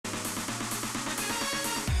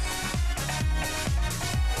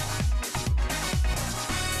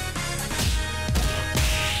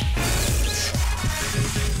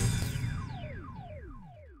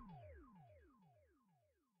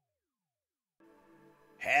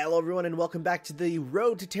Hello everyone and welcome back to the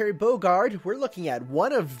Road to Terry Bogard.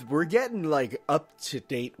 We're getting like up to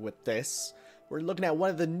date with this. We're looking at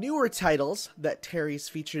one of the newer titles that Terry's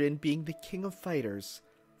featured in, being the King of Fighters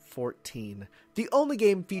 14. The only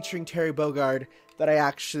game featuring Terry Bogard that I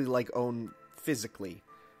actually own physically.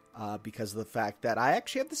 Because of the fact that I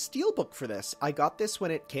actually have the steelbook for this. I got this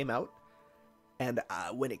when it came out. And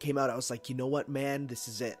when it came out I was like, you know what man, this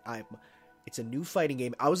is it. It's a new fighting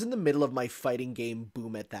game. I was in the middle of my fighting game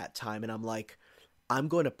boom at that time, and I'm like, I'm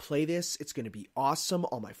going to play this. It's going to be awesome.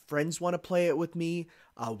 All my friends want to play it with me.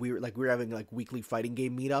 We were having weekly fighting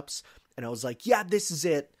game meetups, and I was like, yeah, this is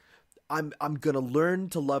it. I'm going to learn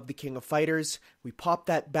to love the King of Fighters. We popped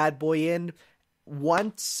that bad boy in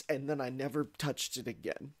once, and then I never touched it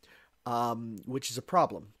again, which is a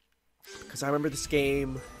problem, because I remember this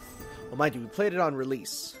game. Well, mind you, we played it on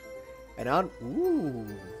release, and Ooh,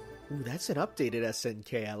 that's an updated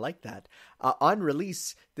SNK. I like that. On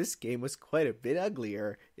release, this game was quite a bit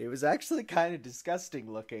uglier. It was actually kind of disgusting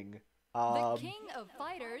looking. The King of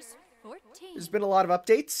Fighters 14. There's been a lot of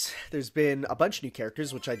updates. There's been a bunch of new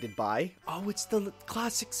characters, which I did buy. Oh, it's the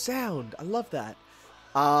classic sound. I love that.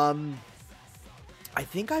 I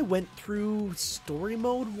think I went through story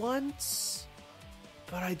mode once,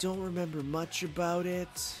 but I don't remember much about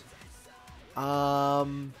it.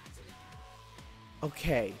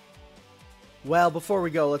 Okay. Well, before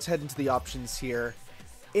we go, let's head into the options here.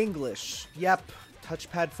 English, yep.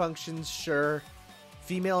 Touchpad functions, sure.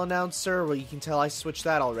 Female announcer, well, you can tell I switched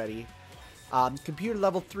that already. Computer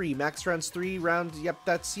level 3, max rounds 3, round, yep,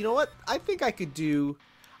 that's, you know what? I think I could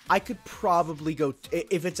probably go,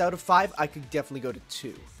 if it's out of 5, I could definitely go to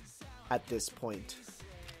 2 at this point.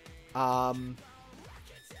 What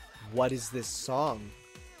is this song?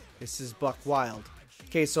 This is Buck Wild.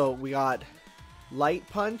 Okay, so we got light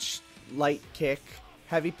punch, light kick,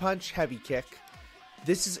 heavy punch, heavy kick.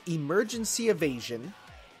 This is emergency evasion,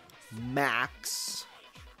 max.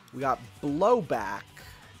 We got blowback.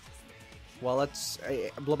 Well,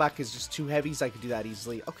 blowback is just 2 heavies. I could do that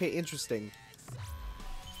easily. Okay, interesting.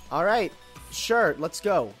 All right, sure, let's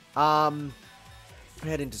go.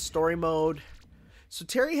 Head into story mode. So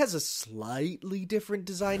Terry has a slightly different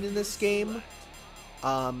design in this game.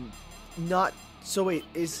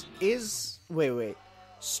 Wait.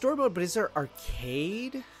 Story mode, but is there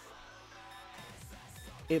arcade?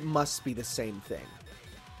 It must be the same thing.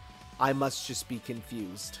 I must just be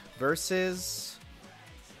confused. Versus,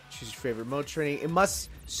 choose your favorite mode training.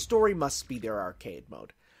 Story must be their arcade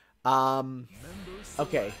mode.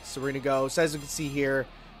 Okay, so we're gonna go. So as you can see here,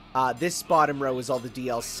 this bottom row is all the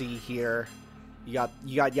DLC here. You got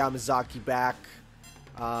Yamazaki back.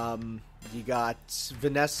 You got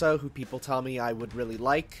Vanessa, who people tell me I would really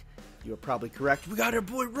like. You're probably correct. We got our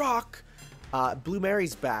boy Rock. Blue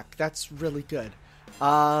Mary's back. That's really good.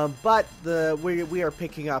 But we are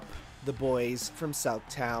picking up the boys from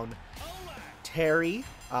Southtown. Terry,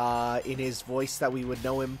 in his voice that we would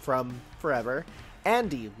know him from forever.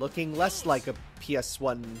 Andy, looking less like a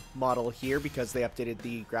PS1 model here because they updated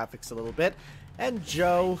the graphics a little bit. And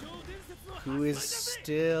Joe, who is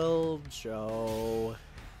still Joe.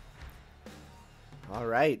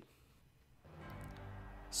 Alright.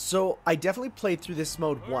 So, I definitely played through this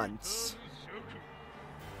mode once.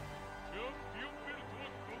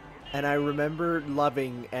 And I remember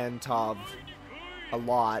loving Antov a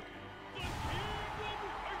lot.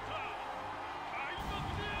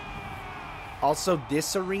 Also,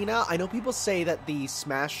 this arena, I know people say that the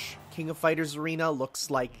Smash King of Fighters arena looks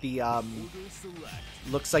like the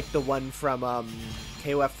one from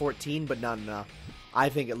KOF 14, but no. I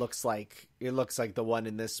think it looks like the one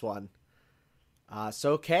in this one.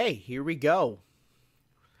 So okay, here we go.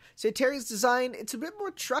 So Terry's design, it's a bit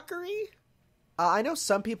more truckery. I know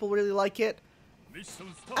some people really like it.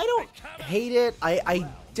 I don't hate it. I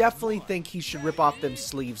definitely think he should rip off them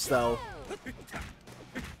sleeves though.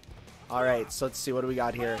 Alright, so let's see, what do we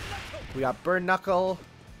got here? We got Burn Knuckle.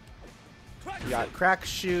 We got Crack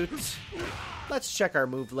Shoot. Let's check our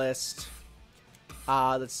move list.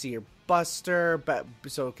 Let's see here. Buster.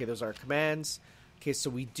 Okay, those are our commands. Okay, so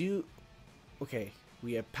we do... Okay,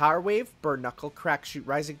 we have Power Wave, Burn Knuckle, Crack Shoot,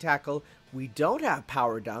 Rising Tackle. We don't have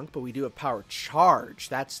Power Dunk, but we do have Power Charge.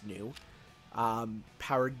 That's new.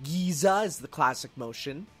 Power Giza is the classic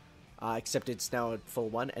motion. Except it's now a full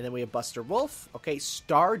one. And then we have Buster Wolf. Okay,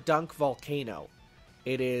 Star Dunk Volcano.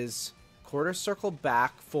 It is quarter circle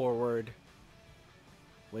back, forward.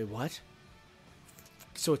 Wait, what?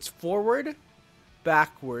 So it's forward,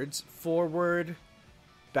 backwards, forward,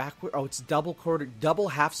 backward. Oh, it's double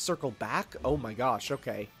half circle back? Oh my gosh,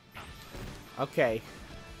 okay. Okay.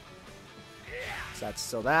 So that's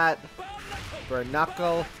still that. Burn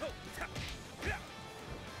Knuckle.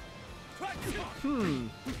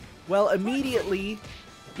 Well, immediately,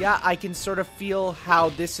 yeah, I can sort of feel how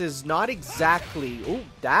this is not exactly... Ooh,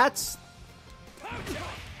 that's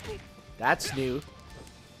new.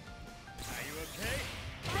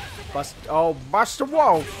 Buster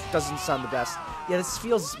Wolf doesn't sound the best. Yeah, this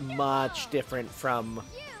feels much different from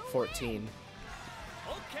 14.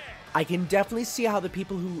 I can definitely see how the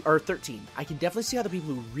people who... Or 13. I can definitely see how the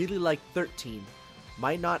people who really like 13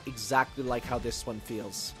 might not exactly like how this one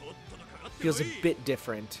feels. Feels a bit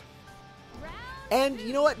different. And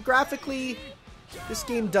you know what? Graphically, this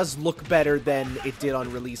game does look better than it did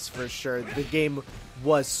on release for sure. The game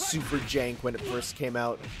was super jank when it first came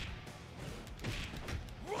out.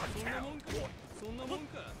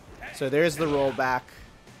 So there's the rollback.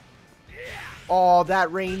 Oh,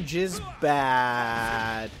 that range is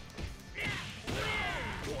bad.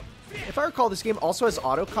 If I recall, this game also has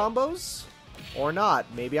auto combos? Or not.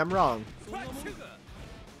 Maybe I'm wrong.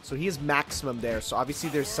 So he is maximum there. So obviously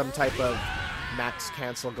there's some type of max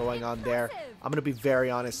cancel going on there. I'm going to be very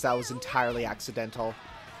honest. That was entirely accidental.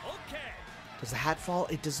 Does the hat fall?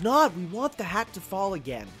 It does not. We want the hat to fall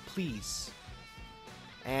again. Please.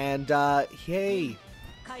 And, hey.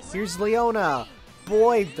 Here's Leona.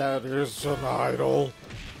 Boy, that is an idol.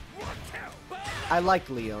 I like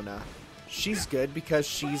Leona. She's good because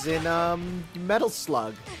she's in, Metal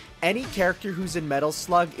Slug. Any character who's in Metal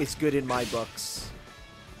Slug is good in my books.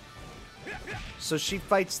 So she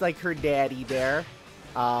fights like her daddy there.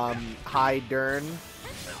 Hi, Dern.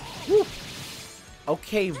 Woo.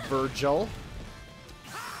 Okay, Virgil.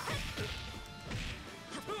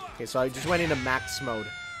 Okay, so I just went into max mode.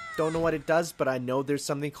 Don't know what it does, but I know there's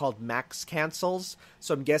something called max cancels.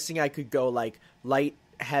 So I'm guessing I could go like light,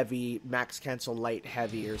 heavy, max cancel, light,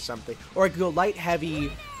 heavy or something. Or I could go light,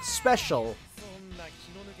 heavy, special,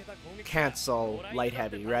 cancel, light,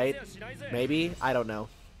 heavy, right? Maybe? I don't know.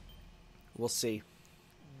 We'll see.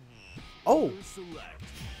 Oh!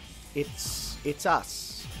 It's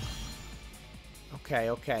us.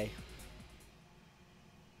 Okay.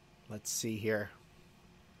 Let's see here.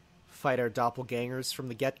 Fight our doppelgangers from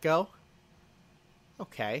the get-go.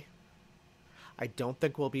 Okay. I don't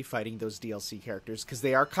think we'll be fighting those DLC characters, because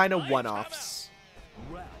they are kind of one-offs.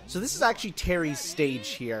 So this is actually Terry's stage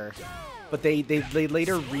here. But they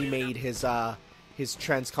later remade his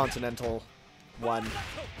transcontinental one.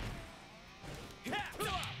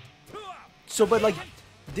 So, but like,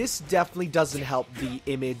 this definitely doesn't help the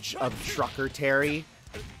image of Trucker Terry.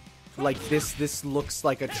 Like, this looks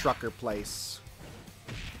like a trucker place.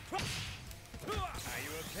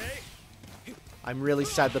 I'm really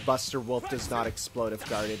sad the Buster Wolf does not explode if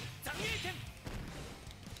guarded.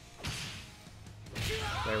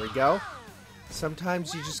 There we go.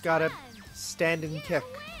 Sometimes you just gotta stand and kick.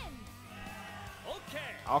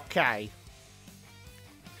 Okay.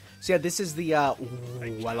 So yeah, this is the,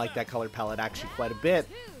 ooh, I like that color palette actually quite a bit.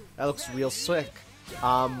 That looks real sick.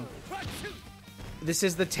 This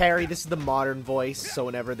is the Terry, this is the modern voice, so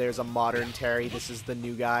whenever there's a modern Terry, this is the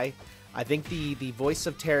new guy. I think the voice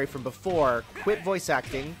of Terry from before quit voice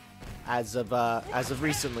acting as of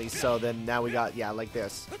recently, so then now we got, yeah, like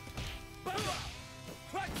this.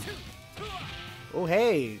 Oh,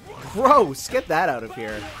 hey, gross, get that out of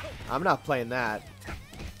here. I'm not playing that.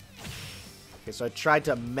 Okay, so I tried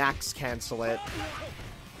to max cancel it.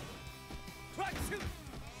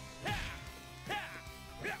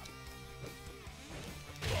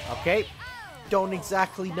 Okay, don't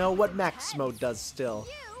exactly know what max mode does still.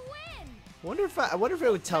 I wonder if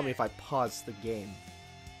it would tell me if I pause the game.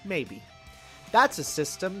 Maybe. That's a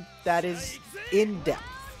system that is in-depth.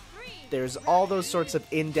 There's all those sorts of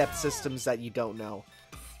in-depth systems that you don't know.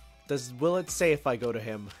 Will it say if I go to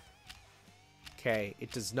him? Okay,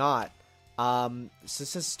 it does not. So it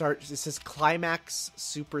says climax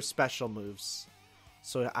super special moves.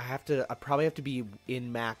 So I probably have to be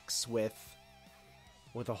in max with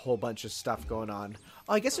a whole bunch of stuff going on.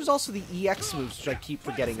 Oh, I guess there's also the EX moves, which I keep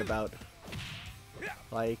forgetting about.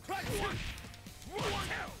 Like,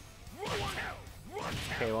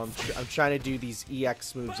 okay, well I'm trying to do these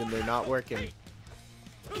EX moves and they're not working.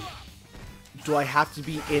 Do I have to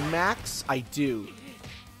be in max? I do.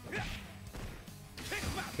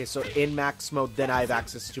 Okay, so in max mode, then I have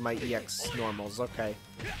access to my EX normals. Okay.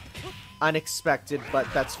 Unexpected, but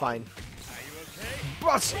that's fine.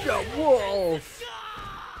 Buster Wolf!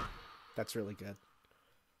 That's really good.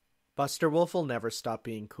 Buster Wolf will never stop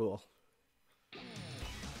being cool.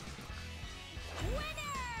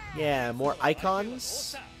 Yeah, more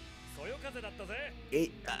icons.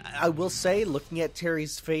 I will say, looking at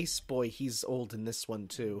Terry's face, boy, he's old in this one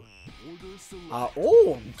too.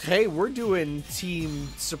 Oh, okay, we're doing team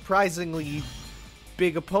surprisingly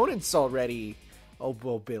big opponents already. Oh,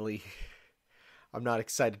 well, Billy, I'm not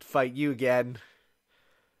excited to fight you again.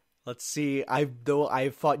 Let's see. I've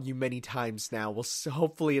fought you many times now.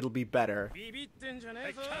 Hopefully it'll be better.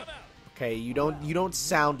 Okay, you don't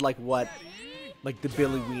sound like the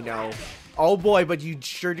Billy we know. Oh boy, but you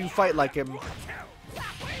sure do fight like him.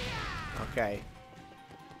 Okay.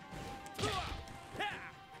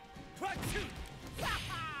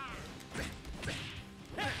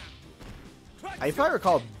 If I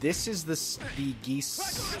recall, this is the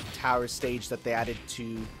Geese Tower stage that they added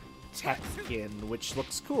to Tekken, which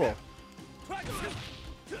looks cool.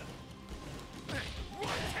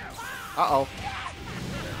 Uh-oh.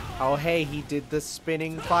 Oh, hey, he did the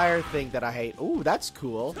spinning fire thing that I hate. Ooh, that's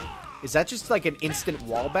cool. Is that just like an instant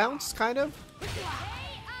wall bounce, kind of?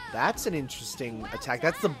 That's an interesting attack.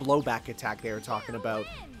 That's the blowback attack they were talking about.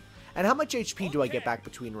 And how much HP do I get back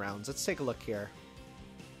between rounds? Let's take a look here.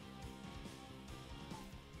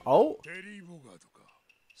 Oh.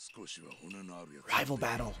 Rival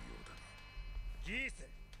battle.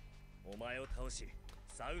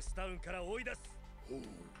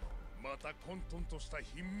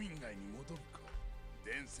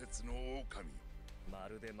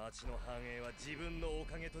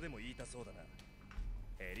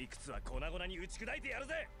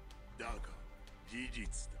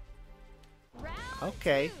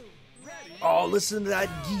 Okay. Oh, listen to that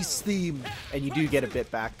Geese theme. And you do get a bit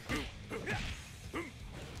back.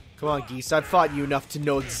 Come on, Geese. I've fought you enough to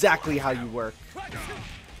know exactly how you work.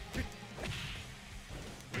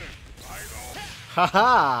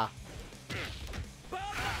 Haha!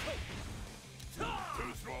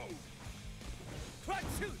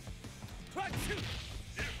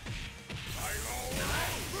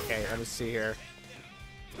 Okay, let me see here.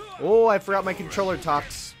 Oh, I forgot my controller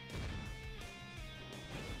talks.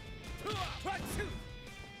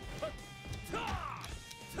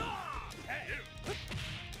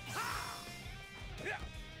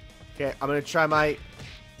 Okay, I'm gonna try my...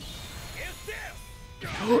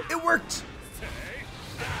 Oh, it worked!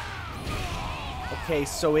 Okay,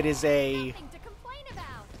 so it is a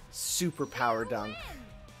super power dunk.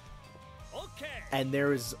 And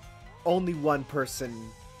there is only one person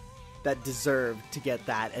that deserved to get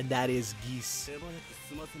that, and that is Geese.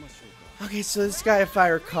 Okay, so this guy, if I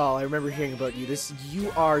recall, I remember hearing about you.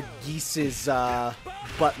 You are Geese's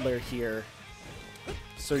butler here.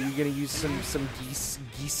 So you're gonna use some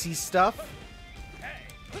Geesey stuff?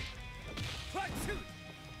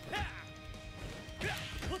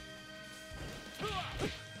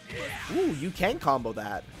 Ooh, you can combo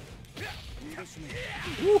that.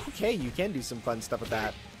 Ooh, okay, you can do some fun stuff with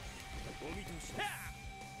that.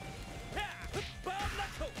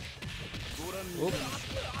 Oops.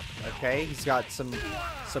 Okay, he's got some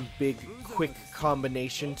big, quick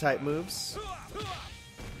combination type moves.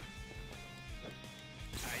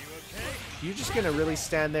 You're just gonna really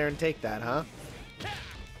stand there and take that, huh?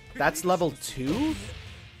 That's level 2?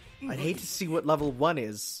 I'd hate to see what level 1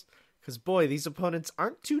 is. Because, boy, these opponents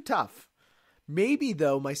aren't too tough. Maybe,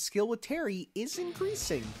 though, my skill with Terry is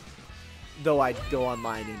increasing. Though I'd go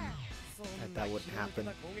online and that wouldn't happen.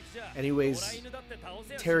 Anyways,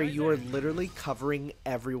 Terry, you are literally covering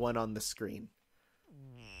everyone on the screen.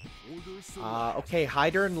 Okay,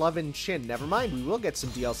 Hydern, Love, and Shin. Never mind, we will get some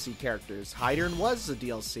DLC characters. Hydern was a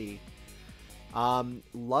DLC.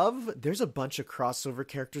 Love, there's a bunch of crossover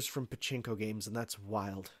characters from pachinko games, and that's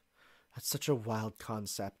wild. That's such a wild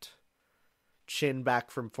concept. Shin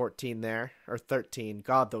back from 14 there, or 13.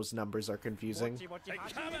 God, those numbers are confusing.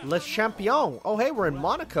 Le Champion. Oh, hey, we're in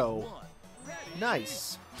Monaco.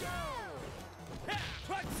 Nice.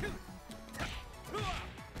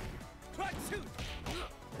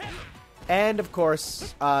 And, of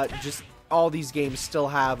course, just all these games still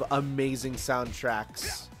have amazing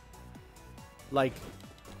soundtracks. Like,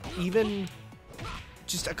 even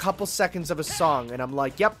just a couple seconds of a song, and I'm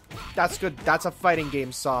like, yep, that's good. That's a fighting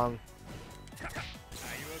game song.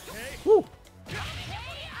 Woo!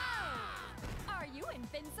 Are you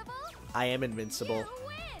invincible? I am invincible.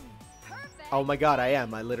 Oh my god, I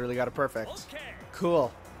am. I literally got a perfect.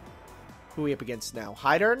 Cool. Who are we up against now?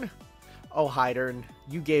 Hydern? Oh, Hydern,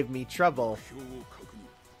 you gave me trouble.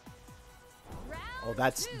 Oh,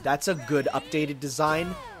 that's a good updated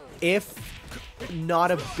design. If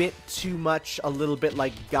not a bit too much, a little bit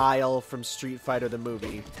like Guile from Street Fighter the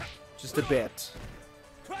movie. Just a bit.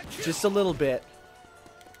 Just a little bit.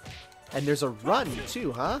 And there's a run,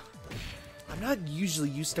 too, huh? I'm not usually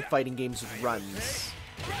used to fighting games with runs.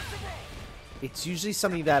 it's usually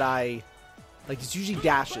something that I like. It's usually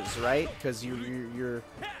dashes, right? Because you're.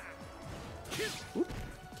 Oop.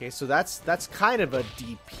 Okay, so that's kind of a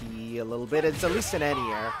DP a little bit. It's at least an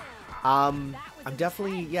anti-air. I'm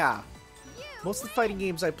definitely, yeah. Most of the fighting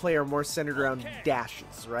games I play are more centered around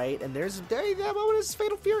dashes, right? And there that moment is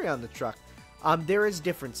Fatal Fury on the truck. There is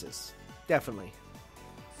differences, definitely.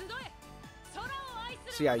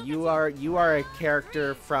 So yeah, you are a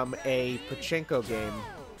character from a pachinko game.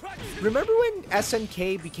 Remember when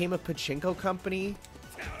SNK became a pachinko company?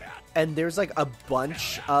 And there's like a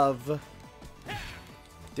bunch of...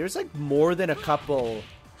 There's like more than a couple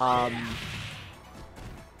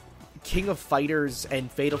King of Fighters and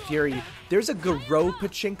Fatal Fury. There's a Garo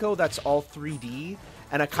pachinko that's all 3D,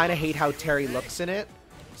 and I kind of hate how Terry looks in it.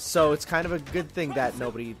 So it's kind of a good thing that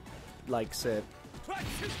nobody likes it.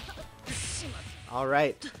 All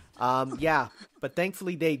right. Yeah, but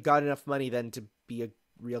thankfully they got enough money then to be a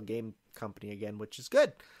real game company again, which is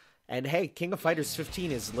good. And hey, King of Fighters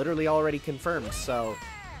 15 is literally already confirmed, so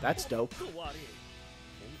that's dope.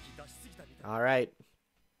 Alright,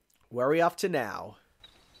 where are we off to now?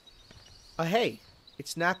 Oh hey,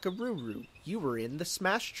 it's Nakaruru. You were in the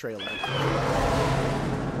Smash trailer.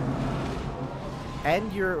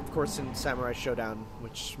 And you're, of course, in Samurai Showdown,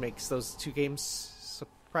 which makes those two games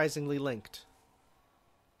surprisingly linked.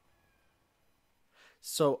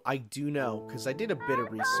 So I do know, because I did a bit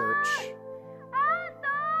of research,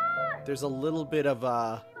 there's a little bit of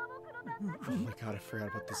a... Oh my god, I forgot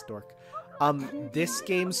about this dork. This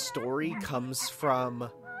game's story comes from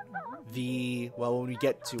the... Well, when we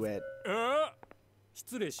get to it... I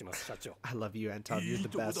love you, Anton. You're the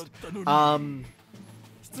best.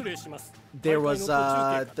 There was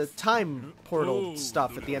the time portal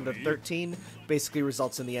stuff at the end of 13. Basically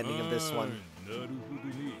results in the ending of this one.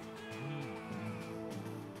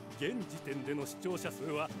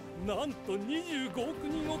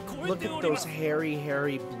 Look at those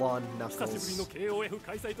hairy blonde knuckles.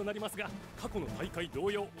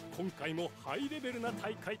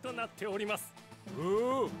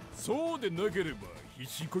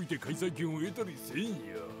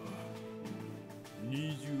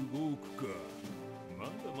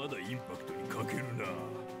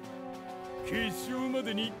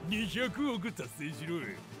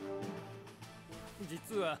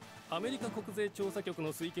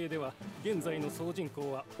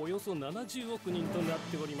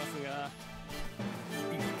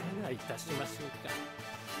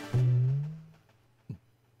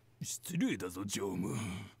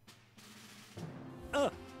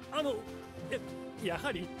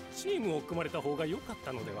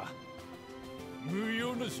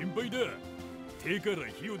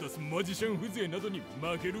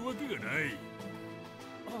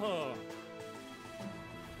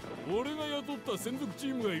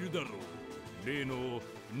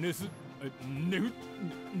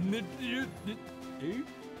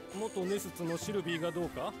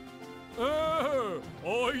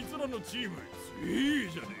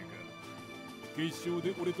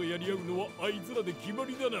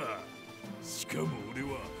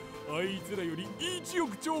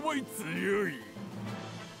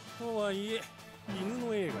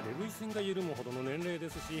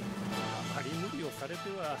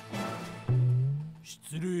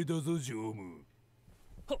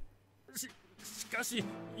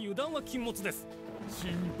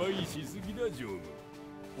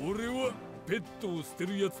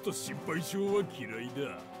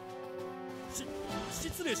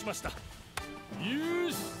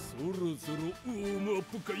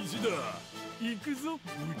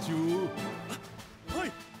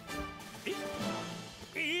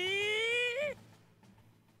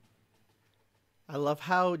 I love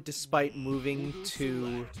how, despite moving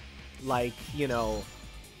to, like, you know,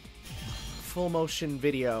 full motion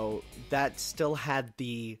video, that still had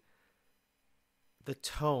the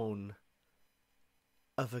tone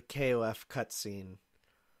of a KOF cutscene,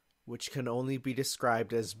 which can only be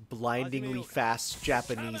described as blindingly fast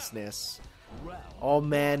Japaneseness. Oh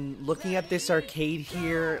man, looking at this arcade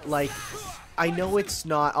here, like, I know it's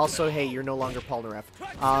not... Also, hey, you're no longer Polnareff.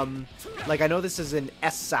 Like, I know this is in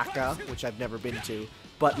Osaka, which I've never been to,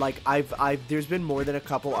 but, like, there's been more than a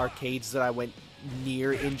couple arcades that I went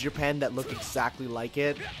near in Japan that look exactly like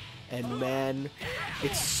it, and man,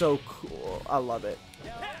 it's so cool. I love it.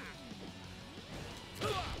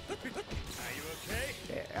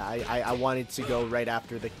 I wanted to go right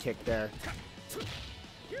after the kick there.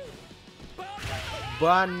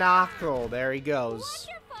 Banako, there he goes.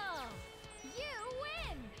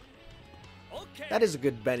 That is a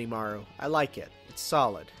good Benimaru. I like it. It's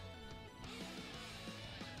solid.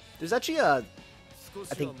 There's actually a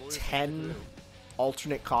I think, 10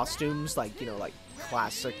 alternate costumes, like, you know, like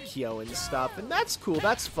classic Kyo and stuff, and that's cool,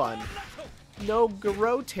 that's fun. No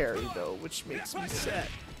Garo Terry, though, which makes me sad.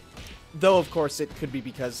 Though, of course, it could be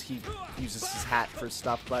because he uses his hat for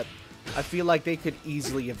stuff, but I feel like they could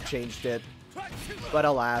easily have changed it. But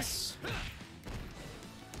alas.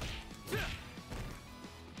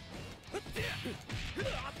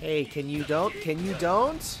 Hey, can you don't? Can you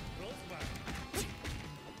don't?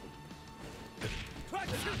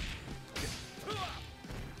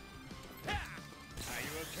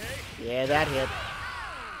 Yeah, that hit.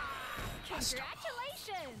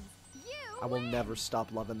 Congratulations! I will never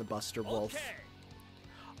stop loving the Buster Wolf.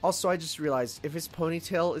 Also, I just realized, if his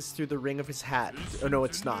ponytail is through the ring of his hat... Oh, no,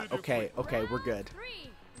 it's not. Okay, we're good.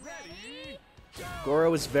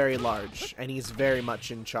 Goro is very large, and he's very much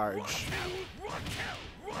in charge.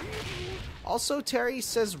 Also, Terry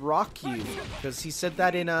says rock you, because he said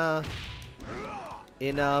that in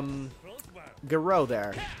Garo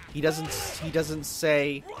there. He doesn't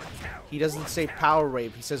say power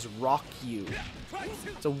wave, he says rock you.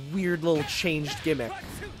 It's a weird little changed gimmick.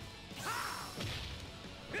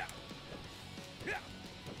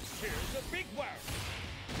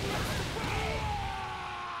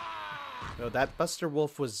 No, that Buster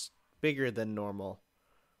Wolf was bigger than normal.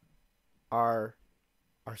 Are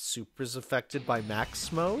supers affected by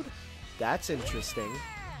max mode? That's interesting.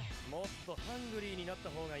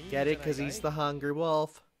 Get it? Because he's the Hungry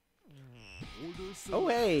Wolf. Oh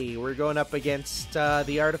hey, we're going up against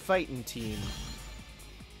the Art of Fighting team.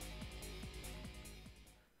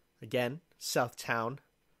 Again, Southtown.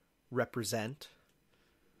 Represent.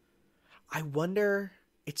 I wonder...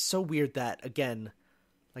 It's so weird that, again...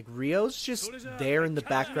 Like, Rio's just there in the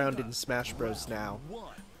background in Smash Bros. Now.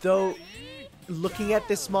 Though, looking at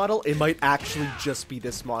this model, it might actually just be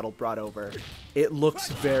this model brought over. It looks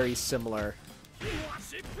very similar.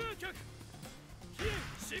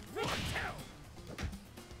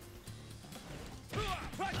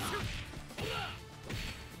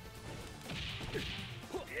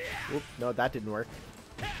 Oop, no, that didn't work.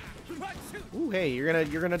 Ooh, hey, you're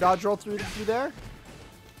gonna dodge roll through there?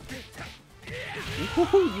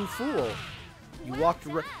 Ooh, you fool. You walked...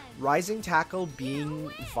 Rising Tackle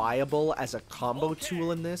being viable as a combo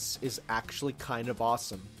tool in this is actually kind of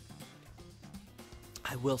awesome.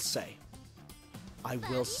 I will say.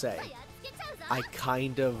 I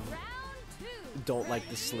kind of don't like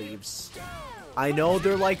the sleeves. I know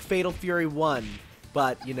they're like Fatal Fury 1,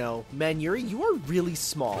 but, you know, Manuri, you are really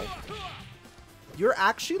small. You're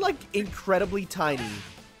actually, like, incredibly tiny.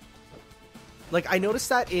 Like, I noticed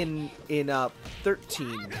that in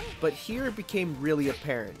 13, but here it became really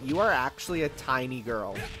apparent. You are actually a tiny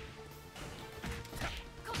girl.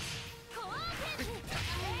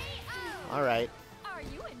 Alright.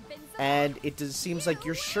 And it seems like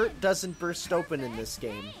your shirt doesn't burst open in this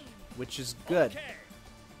game, which is good.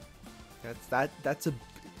 That's a...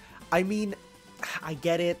 I mean, I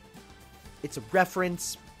get it. It's a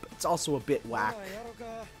reference, but it's also a bit whack.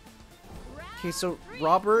 Okay, so,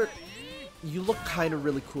 Robert... You look kind of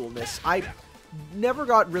really cool in this. I never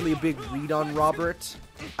got really a big read on Robert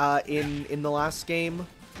in the last game.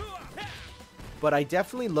 But I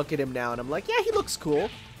definitely look at him now and I'm like, yeah, he looks cool.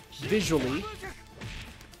 Visually.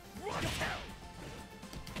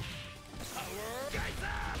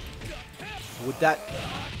 Would that...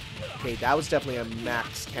 Okay, that was definitely a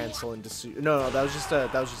max cancel into super... No, that was just a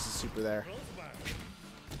super there.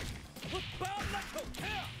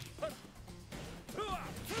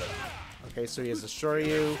 Okay, so he has a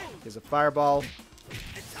Shoryu, he has a Fireball.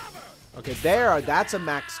 Okay, that's a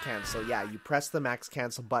max cancel. Yeah, you press the max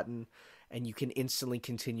cancel button, and you can instantly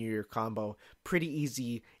continue your combo. Pretty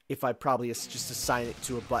easy if I probably just assign it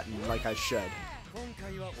to a button like I should.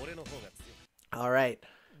 Alright.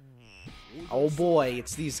 Oh boy,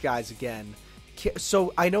 it's these guys again.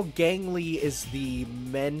 So, I know Gang Lee is the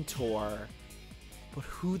mentor, but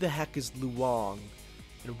who the heck is Luong?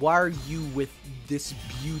 And why are you with this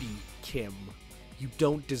beauty, Kim? You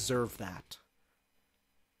don't deserve that.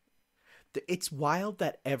 It's wild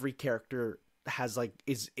that every character has, like,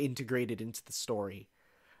 is integrated into the story.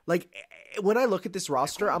 Like, when I look at this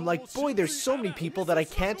roster, I'm like, boy, there's so many people that I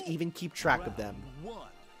can't even keep track of them.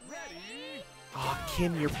 Oh,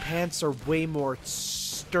 Kim, your pants are way more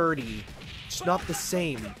sturdy. It's not the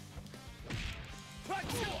same.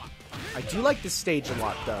 I do like this stage a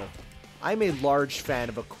lot, though. I'm a large fan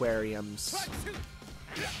of aquariums.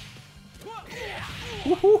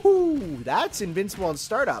 Woohoo! That's invincible on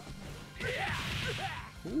startup.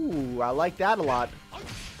 Ooh, I like that a lot.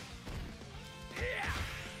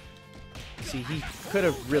 See, he could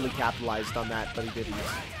have really capitalized on that, but he didn't.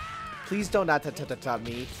 Please don't ta-ta-ta-ta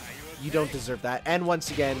me. You don't deserve that. And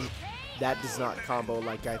once again, that does not combo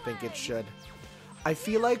like I think it should. I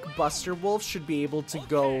feel like Buster Wolf should be able to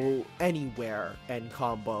go anywhere and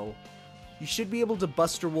combo. You should be able to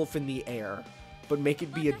Buster Wolf in the air, but make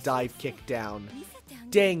it be a dive kick down.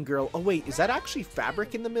 Dang, girl. Oh, wait, is that actually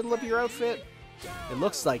fabric in the middle of your outfit? It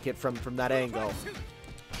looks like it from that angle.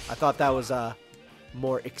 I thought that was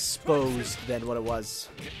more exposed than what it was.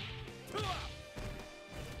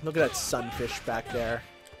 Look at that sunfish back there.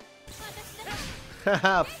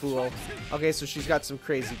 Haha, fool. Okay, so she's got some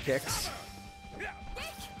crazy kicks.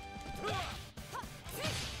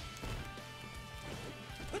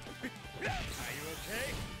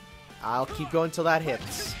 I'll keep going till that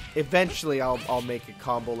hits. Eventually, I'll make a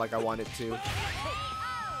combo like I want it to. That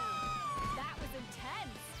was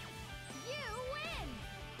intense. You win.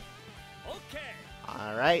 Okay.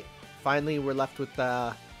 All right. Finally, we're left with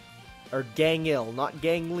or Gang Ill, not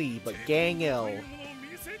Gang Lee, but Gang Ill. Round 3.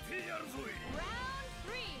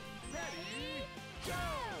 Ready? Go.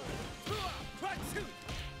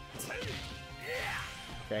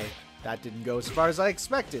 Okay, that didn't go as far as I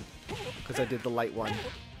expected because I did the light one.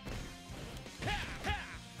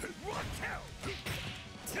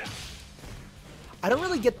 I don't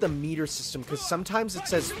really get the meter system because sometimes it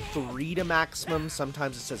says 3 to maximum,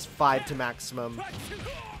 sometimes it says 5 to maximum.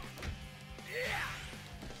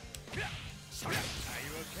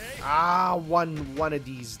 Ah, one of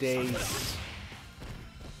these days.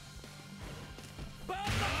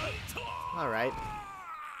 Alright.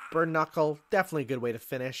 Burn Knuckle, definitely a good way to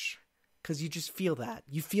finish. Because you just feel that.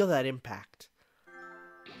 You feel that impact.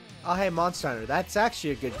 Oh, hey, Monster Hunter. That's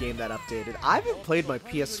actually a good game that updated. I haven't played my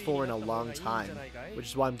PS4 in a long time, which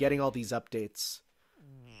is why I'm getting all these updates.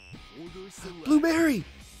 Blue Mary!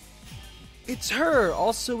 It's her!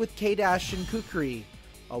 Also with K-Dash and Kukri.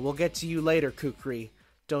 Oh, we'll get to you later, Kukri.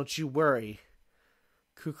 Don't you worry.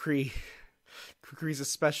 Kukri's a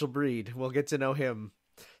special breed. We'll get to know him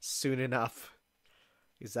soon enough.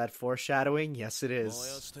 Is that foreshadowing? Yes, it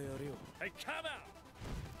is.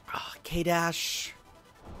 Oh, K-Dash.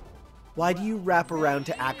 Why do you wrap around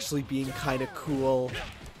to actually being kind of cool?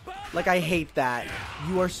 Like, I hate that.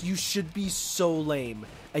 You should be so lame,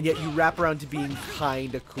 and yet you wrap around to being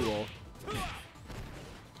kind of cool.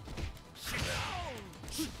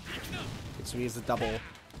 So he has the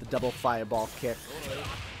double fireball kick.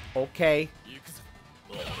 Okay.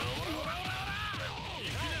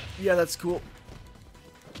 Yeah, that's cool.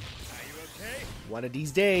 One of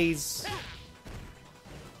these days.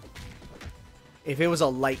 If it was a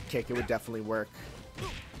light kick, it would definitely work.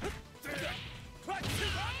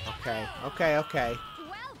 Okay. Well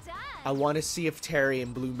done. I want to see if Terry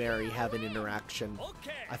and Blue Mary have an interaction.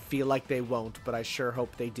 I feel like they won't, but I sure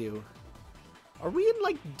hope they do. Are we in,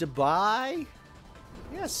 like, Dubai?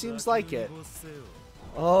 Yeah, seems like it.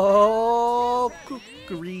 Oh,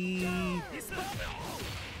 Kukri.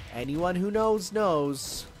 Anyone who knows,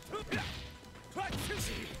 knows.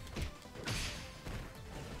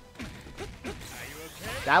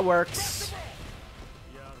 That works.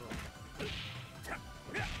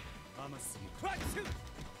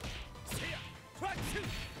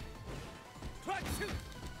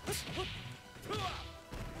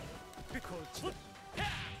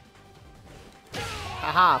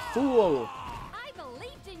 Haha, fool! I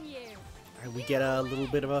believed in you. And we get a little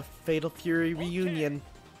bit of a Fatal Fury reunion.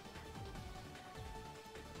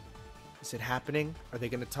 Is it happening? Are they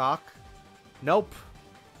gonna talk? Nope.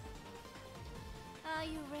 Are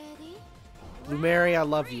you ready? Blue Mary, I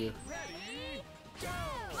love you. My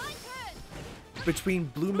turn. Between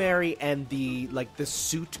Blue Mary and the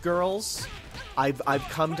suit girls, I've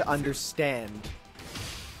come to understand.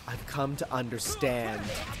 I've come to understand.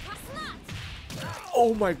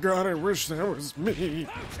 Oh my god, I wish that was me.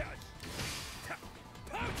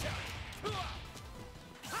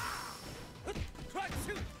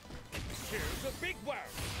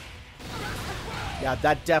 Yeah,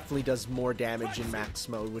 that definitely does more damage in max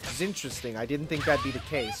mode, which is interesting. I didn't think that'd be the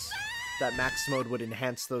case. That max mode would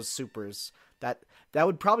enhance those supers. That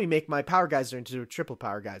would probably make my Power Geyser into a triple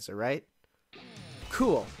Power Geyser, right?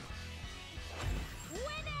 Cool.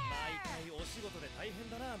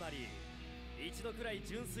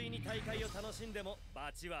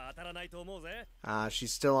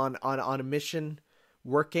 She's still on a mission,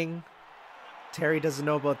 working. Terry doesn't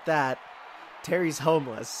know about that. Terry's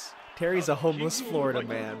homeless. Terry's a homeless Florida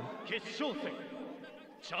man.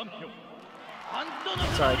 Sorry,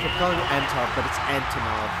 I kept calling it Antov, but it's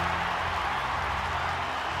Antonov.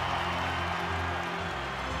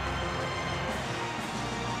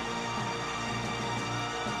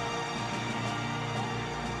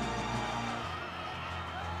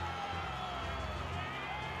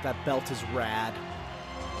 That belt is rad.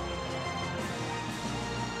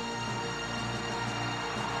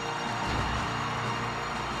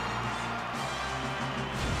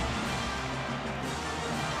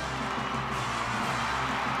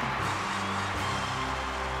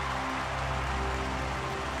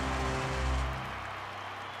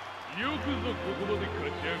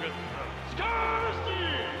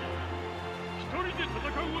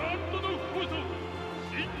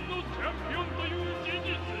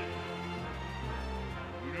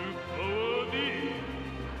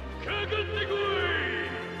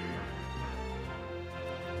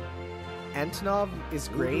 Antonov is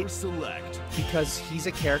great because he's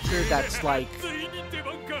a character that's like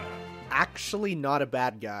actually not a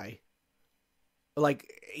bad guy.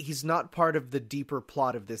 Like, he's not part of the deeper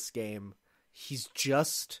plot of this game. He's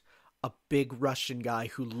just a big Russian guy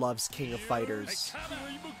who loves King of Fighters,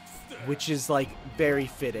 which is like very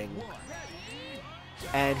fitting.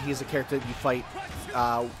 And he's a character that you fight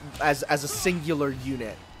as a singular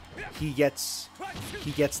unit. He gets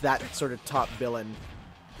that sort of top villain.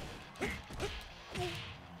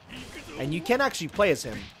 And you can actually play as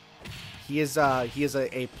him. He is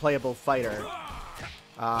a playable fighter.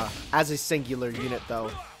 As a singular unit,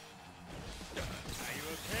 though.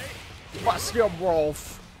 Bust your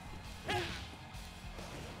wolf!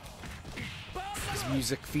 His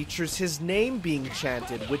music features his name being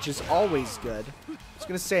chanted, which is always good. I was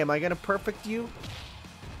gonna say, am I gonna perfect you?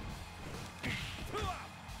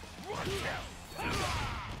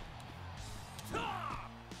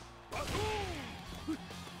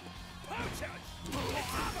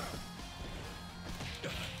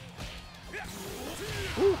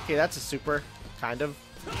 Ooh, okay, that's a super. Kind of.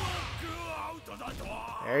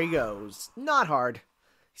 There he goes. Not hard.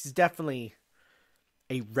 He's definitely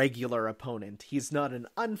a regular opponent. He's not an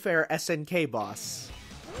unfair SNK boss.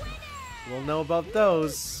 We'll know about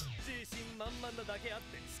those.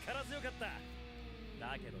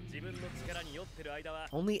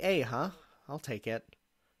 Only A, huh? I'll take it.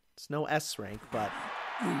 It's no S rank, but...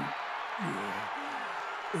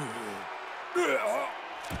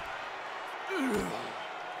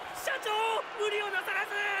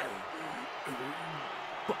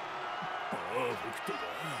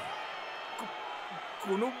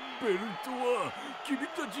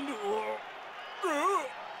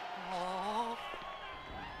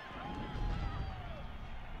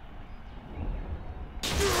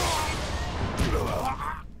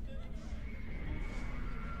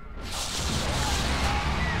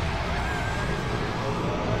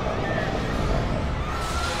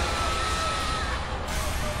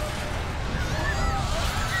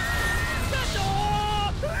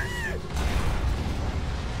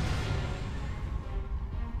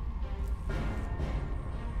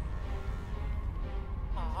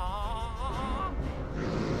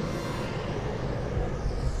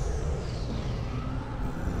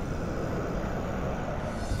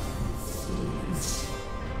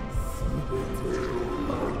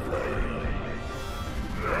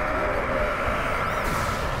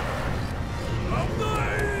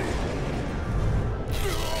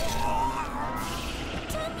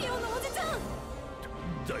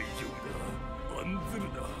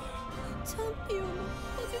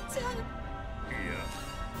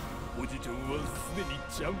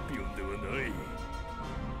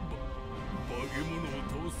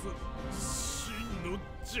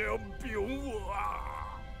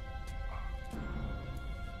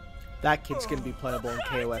 That kid's gonna be playable in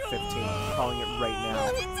KOF 15. Calling it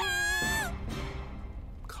right now.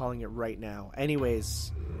 Calling it right now.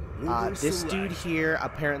 Anyways, this dude here,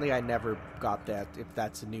 apparently I never got that, if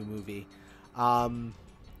that's a new movie.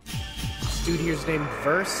 This dude here's named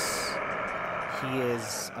Verse. He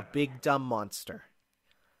is a big dumb monster.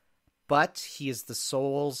 But he is the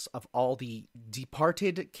souls of all the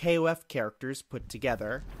departed KOF characters put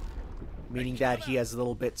together. Meaning that he has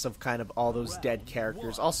little bits of kind of all those dead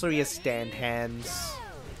characters. Also, he has stand hands,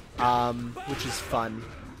 which is fun.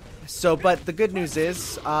 So, but the good news is,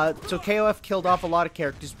 so KOF killed off a lot of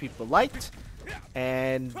characters people liked.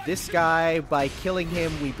 And this guy, by killing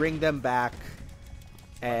him, we bring them back.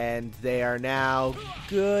 And they are now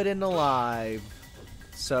good and alive.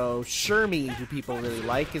 So, Shermie, who people really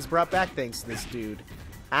like, is brought back thanks to this dude.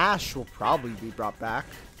 Ash will probably be brought back.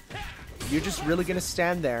 You're just really gonna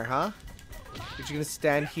stand there, huh? You're just gonna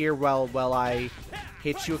stand here while I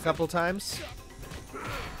hit you a couple times?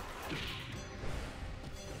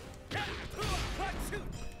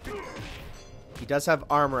 He does have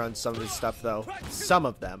armor on some of his stuff, though. Some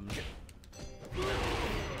of them.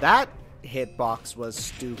 That hitbox was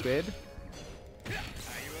stupid.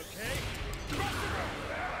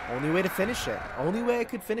 Only way to finish it. Only way I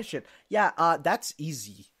could finish it. Yeah, that's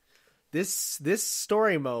easy. This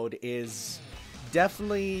story mode is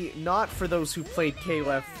definitely not for those who played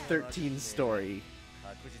KOF 13 story.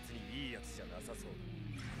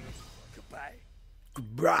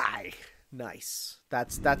 Goodbye. Nice.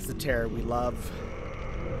 That's the terror we love.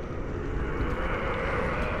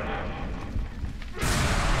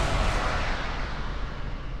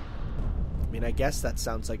 I mean, I guess that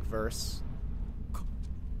sounds like verse.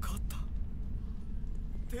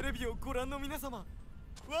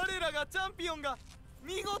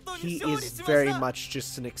 He is very much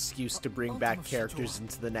just an excuse to bring back characters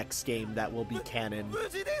into the next game that will be canon.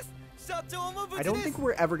 I don't think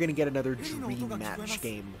we're ever going to get another dream match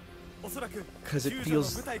game, because it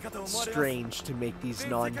feels strange to make these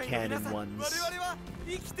non-canon ones.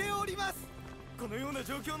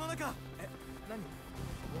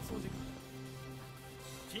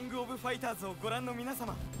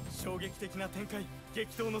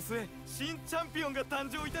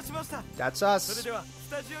 That's us.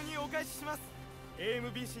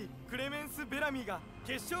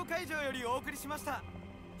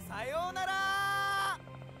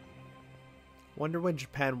 Wonder when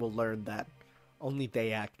Japan will learn that only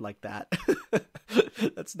they act like that.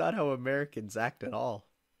 That's not how Americans act at all.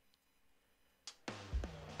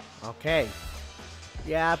 Okay.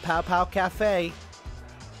 Yeah, Pow Pow Cafe.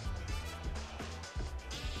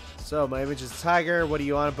 So, my image is a tiger. What are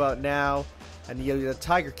you on about now? And you get a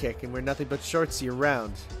tiger kick and wear nothing but shorts year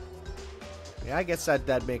round. Yeah, I guess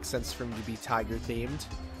that makes sense for him to be tiger themed.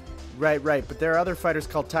 Right, but there are other fighters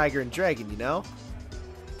called Tiger and Dragon, you know?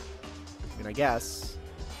 I mean, I guess.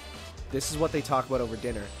 This is what they talk about over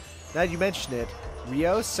dinner. Now that you mention it,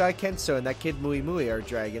 Ryo, Sai Kenso, and that kid Mui Mui are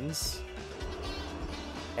dragons.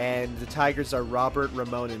 And the tigers are Robert,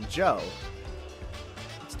 Ramon, and Joe.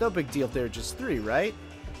 It's no big deal if there are just 3, right?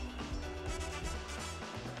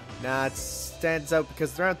 Nah, it stands out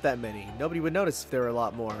because there aren't that many. Nobody would notice if there were a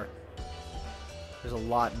lot more. There's a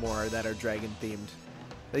lot more that are dragon themed.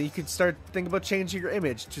 Then you could start thinking about changing your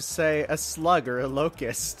image. Just say a slug or a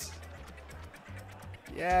locust.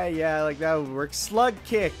 Yeah, like that would work. Slug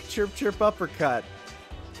kick, chirp chirp uppercut.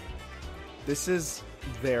 This is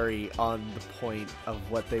very on the point of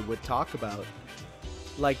what they would talk about.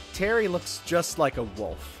 Like, Terry looks just like a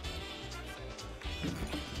wolf.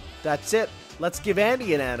 That's it. Let's give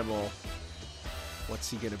Andy an animal.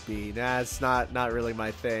 What's he gonna be? Nah, it's not really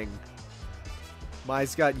my thing.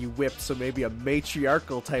 Mai's got you whipped, so maybe a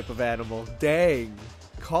matriarchal type of animal. Dang.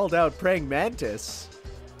 Called out praying mantis.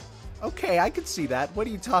 Okay, I could see that. What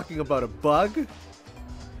are you talking about, a bug?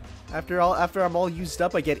 After I'm all used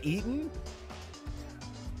up, I get eaten?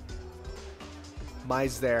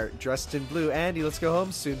 Mai's there, dressed in blue. Andy, let's go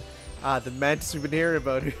home soon. The mantis we've been hearing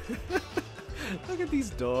about. Look at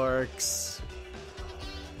these dorks.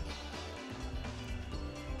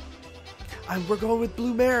 We're going with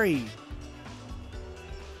Blue Mary.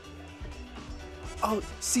 Oh,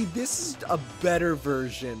 see, this is a better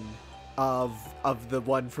version of the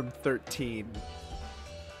one from 13.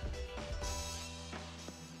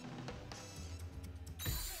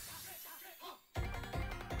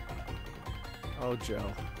 Oh,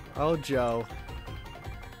 Joe. Oh, Joe.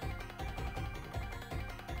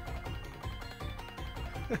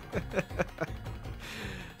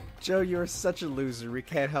 Joe, you're such a loser. We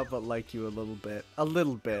can't help but like you a little bit. A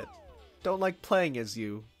little bit. Don't like playing as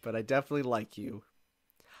you, but I definitely like you.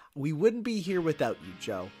 We wouldn't be here without you,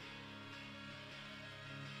 Joe.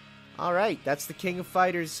 Alright, that's the King of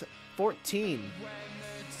Fighters 14.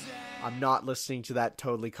 I'm not listening to that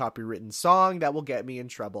totally copywritten song. That will get me in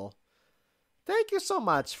trouble. Thank you so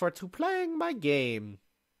much for playing my game.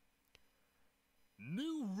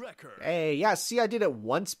 New record. Hey, yeah, see, I did it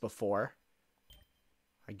once before.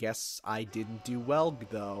 I guess I didn't do well,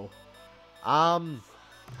 though.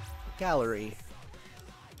 Gallery.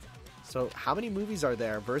 So, how many movies are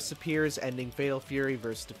there? Verse Appears, Ending Fatal Fury,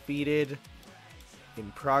 Verse Defeated,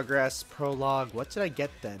 In Progress, Prologue. What did I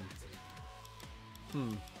get then?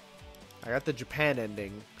 I got the Japan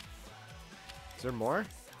ending. Is there more?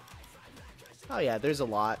 Oh yeah, there's a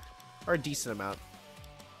lot. Or a decent amount.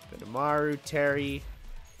 Benimaru, Terry.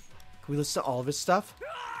 Can we listen to all of his stuff?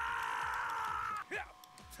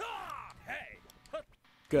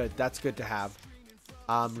 Good, that's good to have.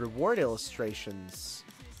 Reward illustrations.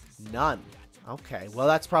 None. Okay, well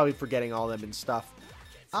that's probably for getting all them and stuff.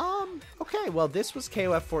 Okay, well this was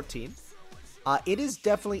KOF 14. It is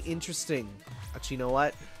definitely interesting. Actually, you know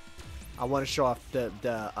what? I want to show off the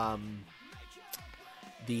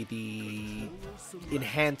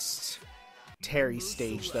enhanced Terry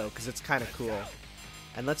stage though, because it's kind of cool.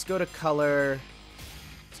 And let's go to color.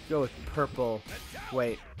 Let's go with purple.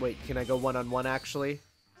 Wait, can I go one-on-one actually?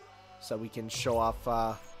 So we can show off,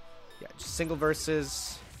 yeah, just single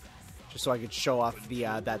versus, just so I could show off the,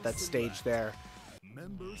 that stage there.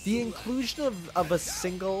 The inclusion of a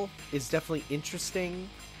single is definitely interesting,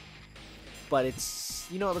 but it's,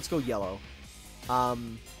 you know what, let's go yellow.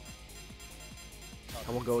 And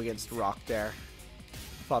we'll go against Rock there.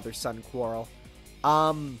 Father-son quarrel.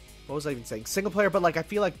 What was I even saying? Single player, but like I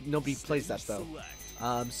feel like nobody plays that though.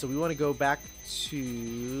 So we want to go back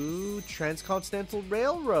to Transcontinental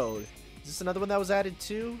Railroad. Is this another one that was added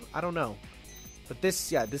too? I don't know. But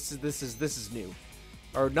this, yeah, this is new.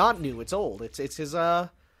 Or not new, it's old. It's his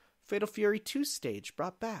Fatal Fury 2 stage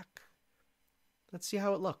brought back. Let's see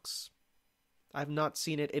how it looks. I've not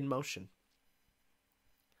seen it in motion.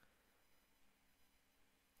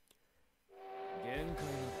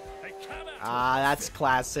 Ah, that's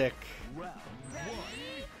classic.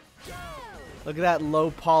 Look at that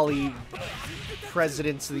low poly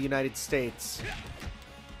presidents of the United States.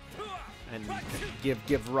 And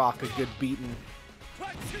give Rock a good beating.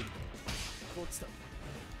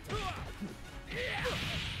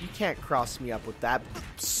 You can't cross me up with that,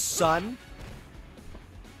 son.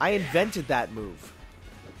 I invented that move.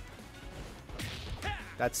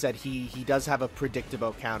 That said, he does have a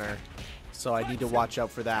predictable counter, so I need to watch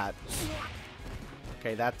out for that.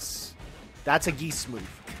 Okay, that's a geese move.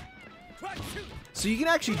 So you can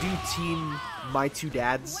actually do team My Two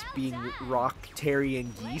Dads being Rock, Terry,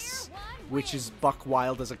 and Geese, which is buck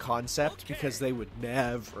wild as a concept because they would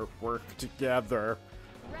never work together.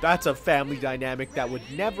 That's a family dynamic that would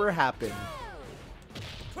never happen.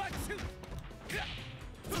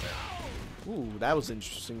 Ooh, that was an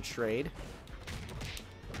interesting trade.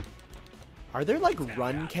 Are there like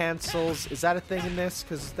run cancels? Is that a thing in this?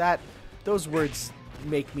 Because those words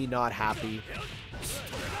make me not happy.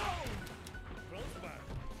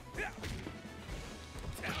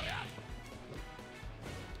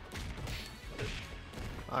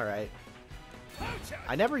 Alright.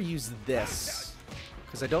 I never use this,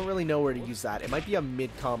 because I don't really know where to use that. It might be a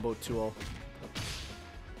mid-combo tool.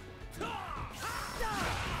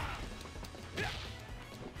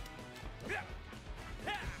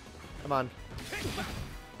 Come on.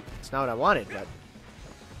 It's not what I wanted, but...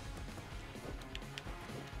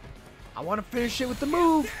 I want to finish it with the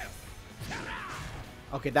move!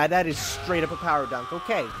 Okay, that is straight up a power dunk.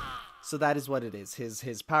 Okay, so that is what it is.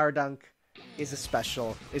 His power dunk is a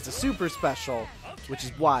special. It's a super special, which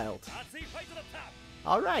is wild.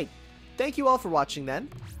 Alright, thank you all for watching then.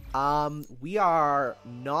 We are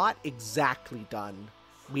not exactly done.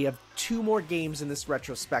 We have 2 more games in this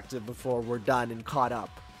retrospective before we're done and caught up.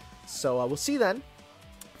 So we'll see you then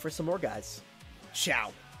for some more, guys.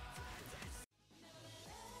 Ciao.